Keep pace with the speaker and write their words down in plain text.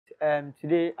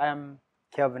Today I am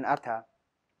Kelvin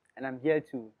and I'm here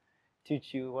to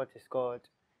teach you what is called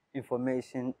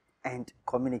information and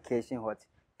communication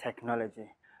technology.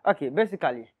 Okay,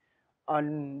 basically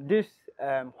on this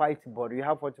whiteboard we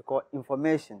have what you call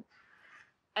information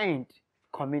and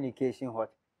communication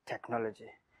technology.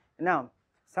 Now,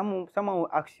 someone will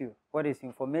ask you what is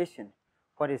information,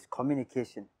 what is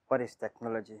communication, what is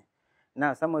technology.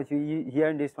 Now, some of you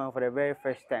hearing this one for the very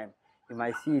first time, you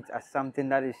might see it as something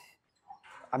that is,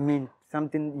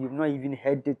 something you've not even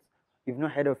you've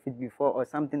not heard of it before, or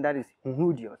something that is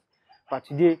hideous. But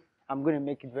today, I'm going to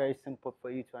make it very simple for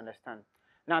you to understand.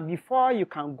 Now, before you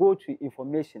can go to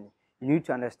information, you need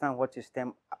to understand what is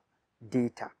termed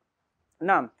data.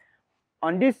 Now,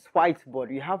 on this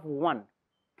whiteboard, you have 1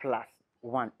 plus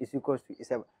 1 is equals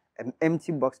to an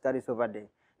empty box that is over there.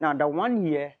 Now, the 1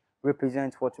 here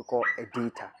represents what you call a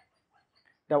data.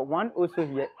 The 1 also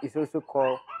here is also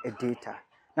called a data.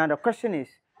 Now, the question is,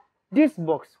 this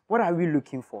box, what are we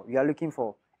looking for? We are looking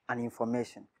for an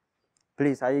information.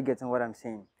 Please, are you getting what I'm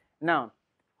saying? Now,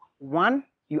 1,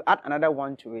 you add another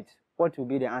 1 to it. What will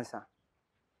be the answer?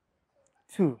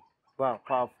 2. Wow,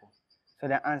 powerful. So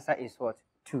the answer is what?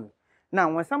 2.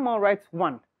 Now, when someone writes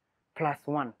 1 plus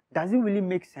 1, does it really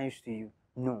make sense to you?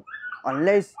 No.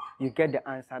 Unless you get the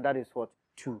answer, that is what?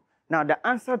 2. Now, the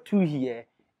answer 2 here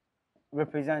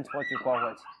represents what you call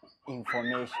what?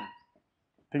 Information.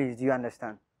 Please, do you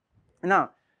understand?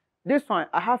 Now, this one,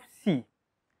 I have C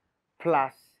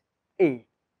plus A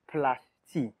plus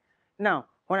T. Now,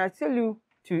 when I tell you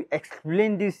to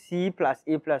explain this C plus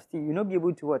A plus T, you'll not be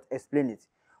able to what? Explain it.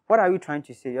 What are you trying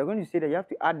to say? You're going to say that you have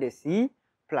to add the C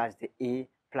plus the A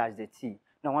plus the T.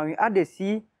 Now, when we add the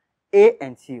C, A,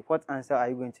 and T, what answer are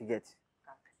you going to get?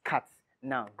 Cat.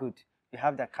 Now, good. You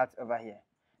have the cat over here.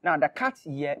 Now, the cat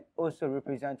here also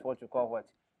represents what you call what?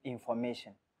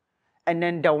 Information. And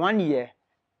then the 1 here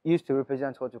used to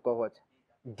represent what you call what?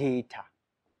 Data.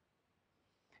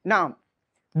 Now,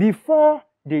 before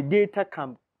the data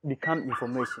can become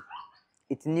information,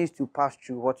 it needs to pass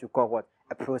through what you call what?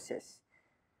 A process.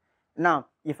 Now,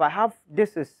 if I have,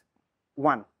 this is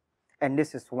 1 and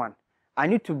this is 1, I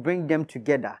need to bring them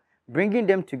together. Bringing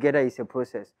them together is a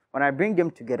process. When I bring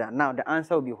them together, now the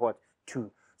answer will be what?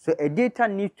 2. So a data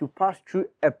needs to pass through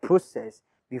a process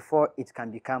before it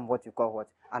can become what you call what?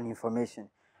 An information.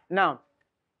 Now,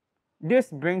 this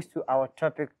brings to our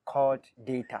topic called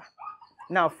data.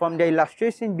 Now, from the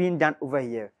illustration being done over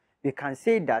here, we can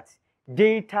say that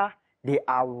data, they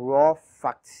are raw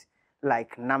facts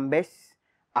like numbers,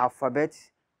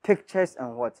 alphabets, pictures,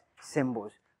 and what?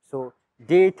 Symbols. So,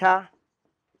 data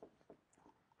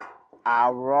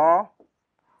are raw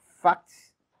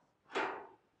facts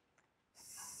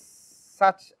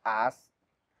such as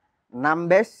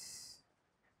numbers,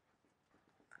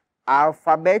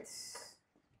 alphabets,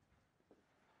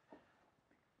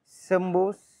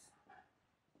 symbols,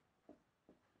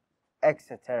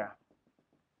 etc.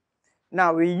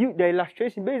 Now, we use the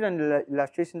illustration, based on the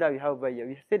illustration that we have over here,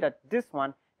 we say that this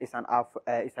one is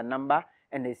is a number,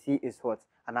 and the C is what?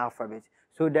 An alphabet.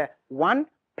 So the 1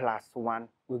 plus 1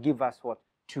 will give us what?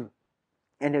 2.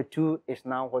 And the 2 is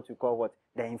now what we call what?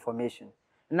 The information.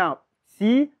 Now,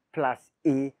 C plus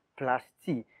A plus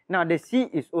T. Now, the C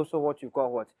is also what you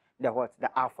call what? The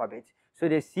alphabet. So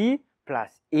the C plus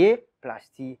A plus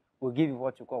T will give you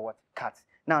what you call what? Cat.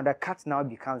 Now, the cat now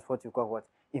becomes what you call what?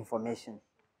 Information.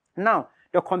 Now,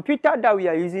 the computer that we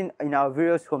are using in our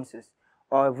various homes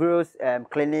or various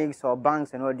clinics or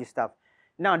banks and all this stuff,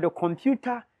 now the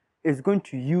computer is going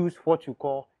to use what you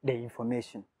call the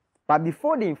information. But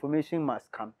before the information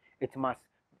must come, it must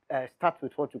start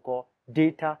with what you call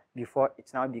data before it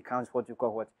now becomes what you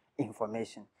call what?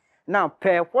 Information. Now,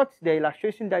 per what's the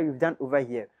illustration that we've done over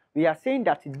here, we are saying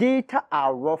that data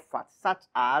are raw facts such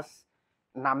as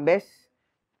numbers,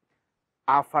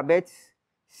 alphabets,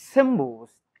 symbols,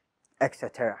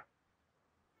 etc.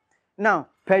 Now,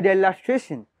 per the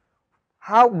illustration,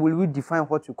 how will we define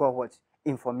what you call what?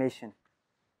 Information.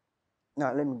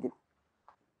 Now, let me get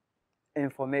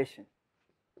information.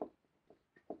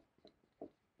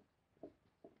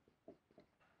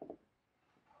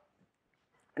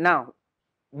 Now,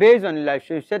 based on the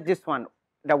illustration, you said this one,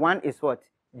 the 1 is what?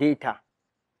 Data.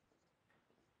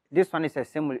 This one is a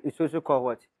symbol, it's also called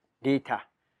what? Data.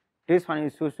 This one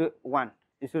is also 1,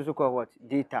 it's also called what?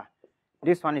 Data.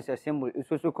 This one is a symbol,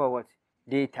 it's also called what?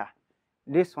 Data.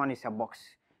 This one is a box.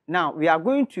 Now, we are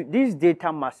going to, this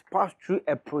data must pass through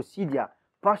a procedure,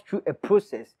 pass through a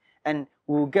process, and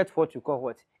we will get what you call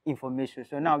what? Information.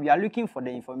 So now we are looking for the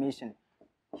information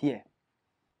here.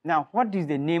 Now, what is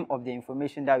the name of the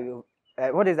information that we,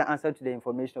 what is the answer to the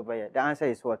information over here? The answer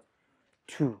is what?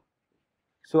 2.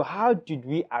 So how did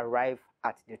we arrive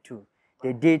at the 2?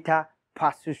 The data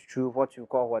passes through what you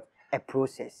call what? A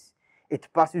process. It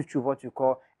passes through what you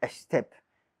call a step.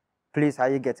 Please, are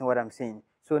you getting what I'm saying?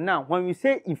 So now, when we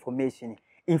say information,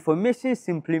 information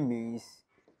simply means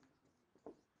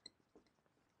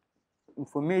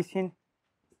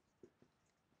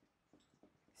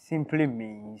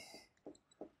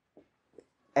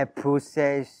a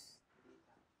process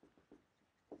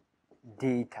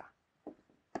data.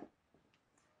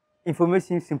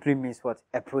 Information simply means what?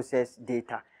 A process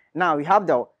data. Now we have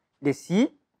the C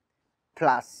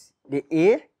plus the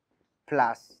A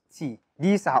plus T.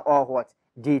 These are all what?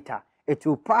 Data. It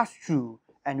will pass through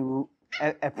and will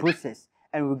a process,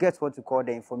 and we'll get what we call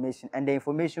the information. And the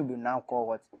information will now call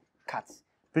what? Cuts.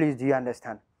 Please, do you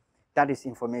understand? That is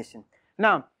information.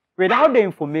 Now, without the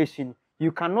information,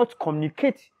 you cannot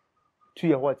communicate to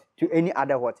your what? To any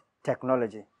other what?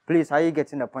 Technology. Please, are you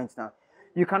getting the point now?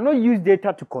 You cannot use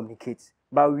data to communicate,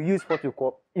 but we use what we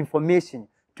call information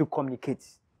to communicate.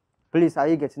 Please, are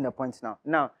you getting the point now?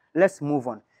 Now, let's move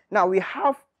on. Now, we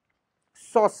have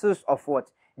sources of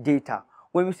what? Data.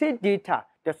 When we say data,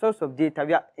 the source of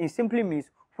data, it simply means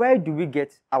where do we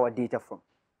get our data from?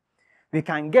 We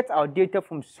can get our data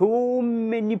from so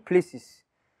many places.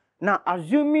 Now,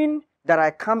 assuming that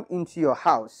I come into your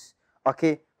house,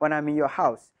 okay, when I'm in your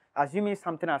house, assuming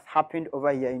something has happened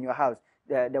over here in your house,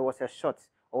 there was a shot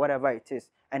or whatever it is,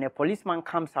 and a policeman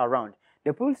comes around,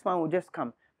 the policeman will just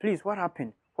come, please, what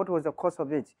happened? What was the cause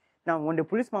of it? Now, when the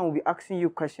policeman will be asking you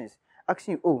questions,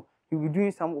 asking you, oh, you'll be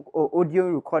doing some audio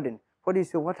recording. What do you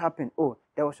say? What happened? Oh,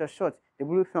 there was a shot. The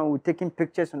policeman will be taking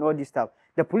pictures and all this stuff.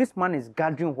 The policeman is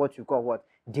gathering what you call what?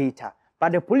 Data.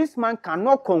 But the policeman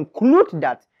cannot conclude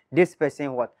that this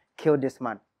person what? Killed this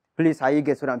man. Please, are you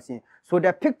get what I'm saying? So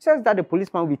the pictures that the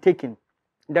policeman will be taking,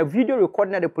 the video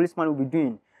recording that the policeman will be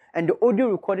doing, and the audio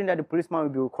recording that the policeman will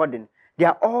be recording, they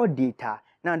are all data.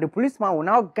 Now, the policeman will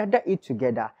now gather it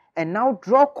together and now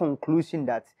draw conclusion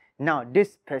that now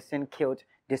this person killed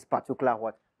this particular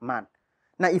what? Man.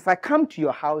 Now, if I come to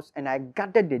your house and I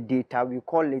gather the data, we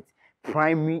call it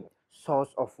primary source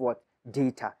of what?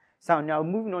 Data. So now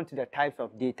moving on to the types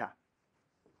of data.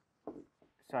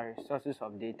 Sorry, sources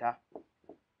of data.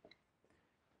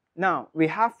 Now, we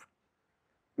have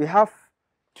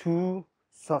two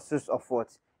sources of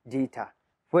what? Data.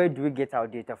 Where do we get our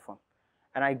data from?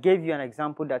 And I gave you an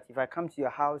example that if I come to your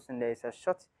house and there is a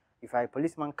shot, if a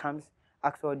policeman comes,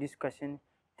 asks all these questions,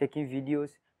 taking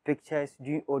videos, pictures,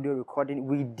 doing audio recording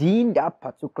within that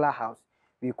particular house,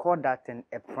 we call that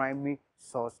a primary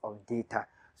source of data.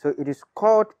 So it is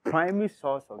called primary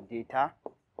source of data.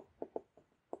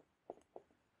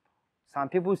 Some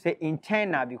people say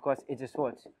internal because it is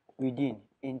what? Within.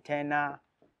 Internal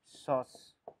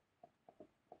source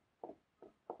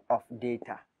of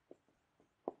data.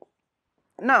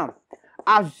 Now,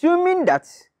 assuming that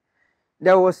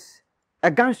there was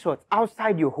a gunshot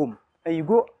outside your home, and you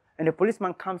go and the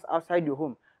policeman comes outside your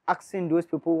home asking those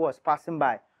people who was passing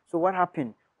by, so what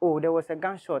happened? Oh, there was a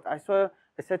gunshot. I saw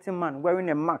a certain man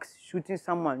wearing a mask shooting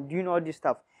someone, doing all this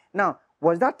stuff. Now,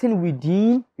 was that thing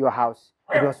within your house?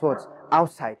 It was what?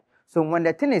 Outside. So when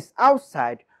the thing is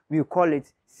outside, we call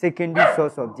it secondary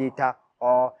source of data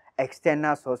or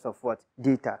external source of what?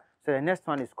 Data. So the next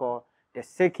one is called the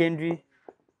secondary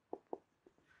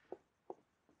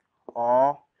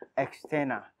or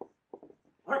external.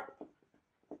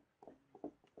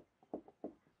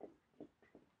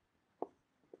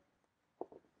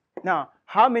 Now,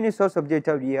 how many sources of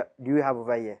data do you have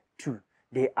over here? Two.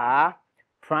 They are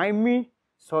primary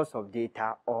source of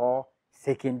data or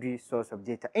secondary source of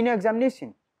data. In your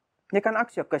examination, they can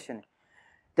ask you a question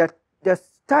that the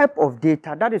type of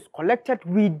data that is collected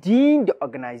within the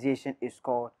organization is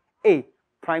called A,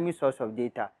 primary source of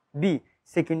data, B,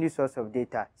 secondary source of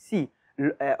data, C,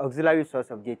 auxiliary source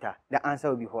of data. The answer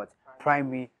will be what?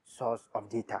 Primary source of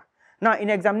data. Now, in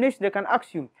examination, they can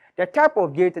ask you the type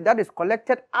of data that is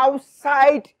collected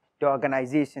outside the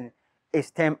organization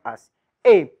is termed as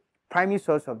A, primary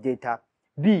source of data,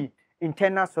 B,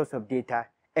 internal source of data,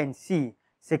 and C,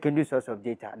 secondary source of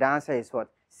data. The answer is what?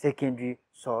 Secondary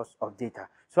source of data.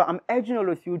 So I'm urging all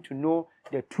of you to know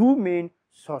the two main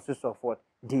sources of what?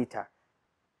 Data.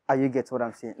 Are you get what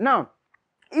I'm saying? Now,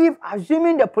 if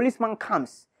assuming the policeman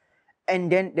comes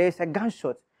and then there's a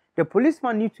gunshot, the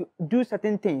policeman needs to do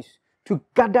certain things to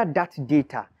gather that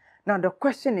data. Now the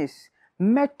question is,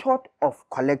 method of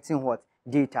collecting what?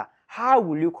 Data. How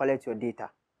will you collect your data?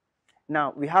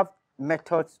 Now we have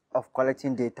methods of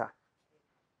collecting data.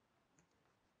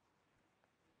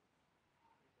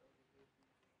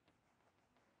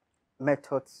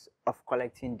 Methods of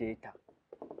collecting data.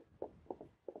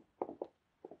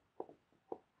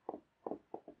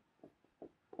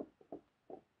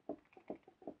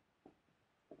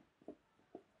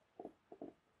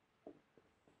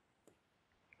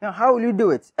 Now, how will you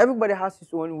do it? Everybody has his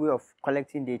own way of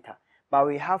collecting data, but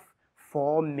we have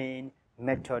 4 main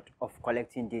methods of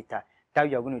collecting data that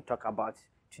we are going to talk about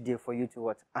today for you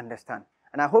to understand.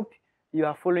 And I hope you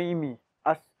are following me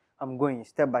as I'm going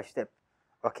step by step.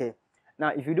 Okay. Now,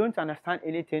 if you don't understand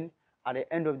anything at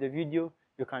the end of the video,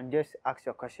 you can just ask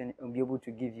your question and be able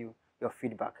to give you your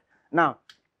feedback. Now,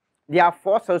 there are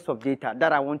 4 sources of data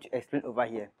that I want to explain over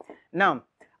here. Now,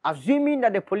 assuming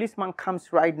that the policeman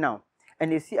comes right now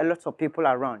and they see a lot of people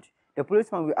around, the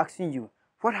policeman will ask you,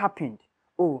 what happened?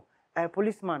 Oh, a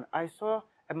policeman, I saw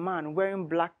a man wearing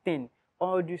black thing,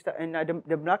 all this, and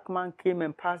the black man came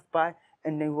and passed by,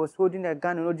 and then he was holding a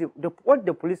gun. And what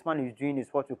the policeman is doing is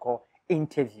what we call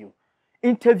interview.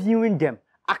 Interviewing them,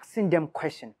 asking them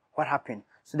questions. What happened?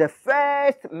 So the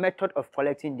first method of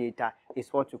collecting data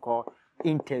is what we call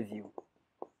interview.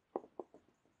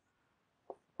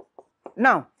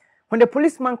 Now, when the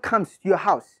policeman comes to your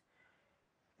house,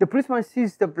 the policeman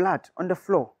sees the blood on the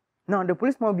floor. Now, the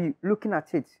policeman will be looking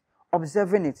at it,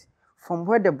 observing it from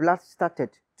where the blood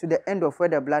started to the end of where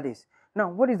the blood is. Now,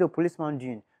 what is the policeman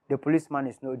doing? The policeman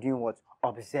is not doing what?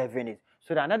 Observing it.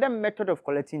 So another method of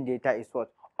collecting data is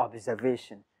what?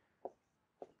 Observation.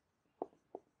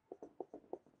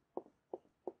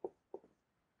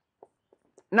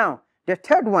 Now, the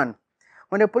third one,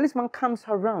 when the policeman comes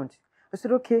around, I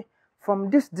said, okay, from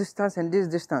this distance and this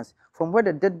distance, from where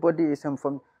the dead body is and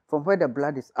from where the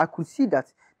blood is, I could see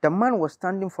that the man was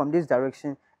standing from this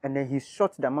direction and then he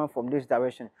shot the man from this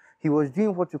direction. He was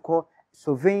doing what you call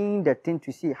surveying the thing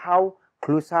to see how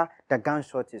closer the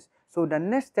gunshot is. So the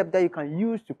next step that you can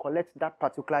use to collect that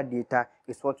particular data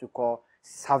is what you call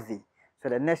survey. So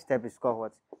the next step is called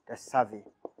what? The survey.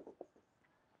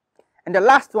 And the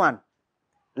last one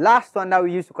that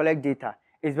we use to collect data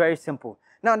is very simple.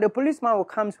 Now, the policeman will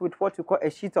come with what you call a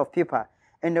sheet of paper,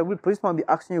 and the policeman will be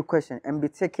asking you a question and be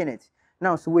taking it.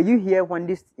 Now, so were you here when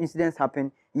this incident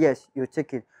happened? Yes, you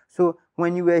take it. So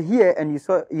when you were here and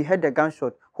you heard the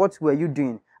gunshot, what were you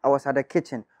doing? I was at the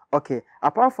kitchen. Okay,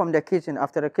 apart from the kitchen,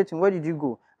 after the kitchen, where did you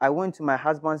go? I went to my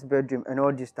husband's bedroom and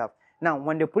all this stuff. Now,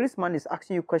 when the policeman is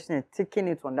asking you a question and taking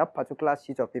it on that particular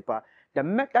sheet of paper,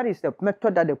 that is the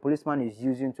method that the policeman is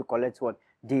using to collect what?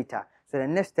 Data. So the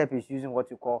next step is using what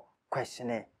you call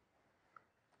questionnaire.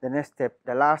 The next step,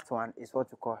 the last one, is what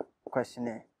you call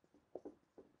questionnaire.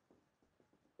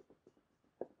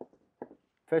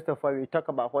 First of all, we talk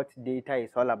about what data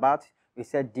is all about. We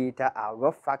said data are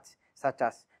raw facts such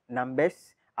as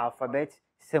numbers, alphabet,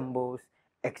 symbols,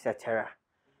 etc.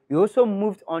 We also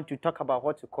moved on to talk about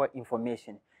what we call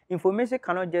information. Information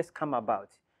cannot just come about.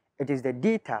 It is the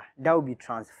data that will be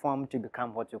transformed to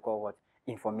become what you call what?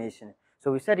 Information.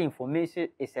 So we said information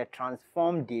is a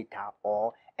transformed data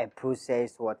or a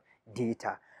processed what?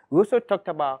 Data. We also talked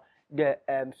about the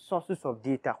sources of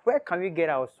data. Where can we get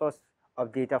our source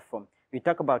of data from? We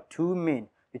talk about 2 main.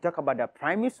 We talk about the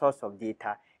primary source of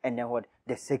data and then what?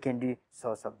 The secondary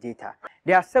source of data.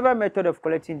 There are several methods of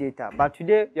collecting data, but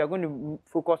today we are going to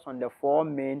focus on the 4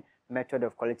 main methods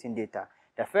of collecting data.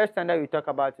 The first one that we talk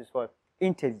about is what?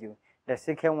 Interview. The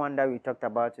second one that we talked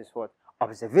about is what?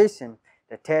 Observation.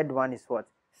 The third one is what?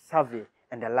 Survey.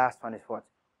 And the last one is what?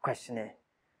 Questionnaire.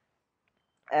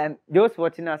 Those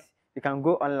watching us, you can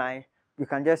go online. You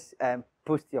can just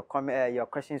post your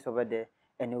questions over there,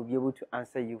 and we'll be able to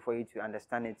answer you for you to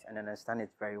understand it and understand it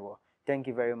very well. Thank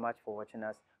you very much for watching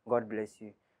us. God bless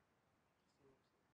you.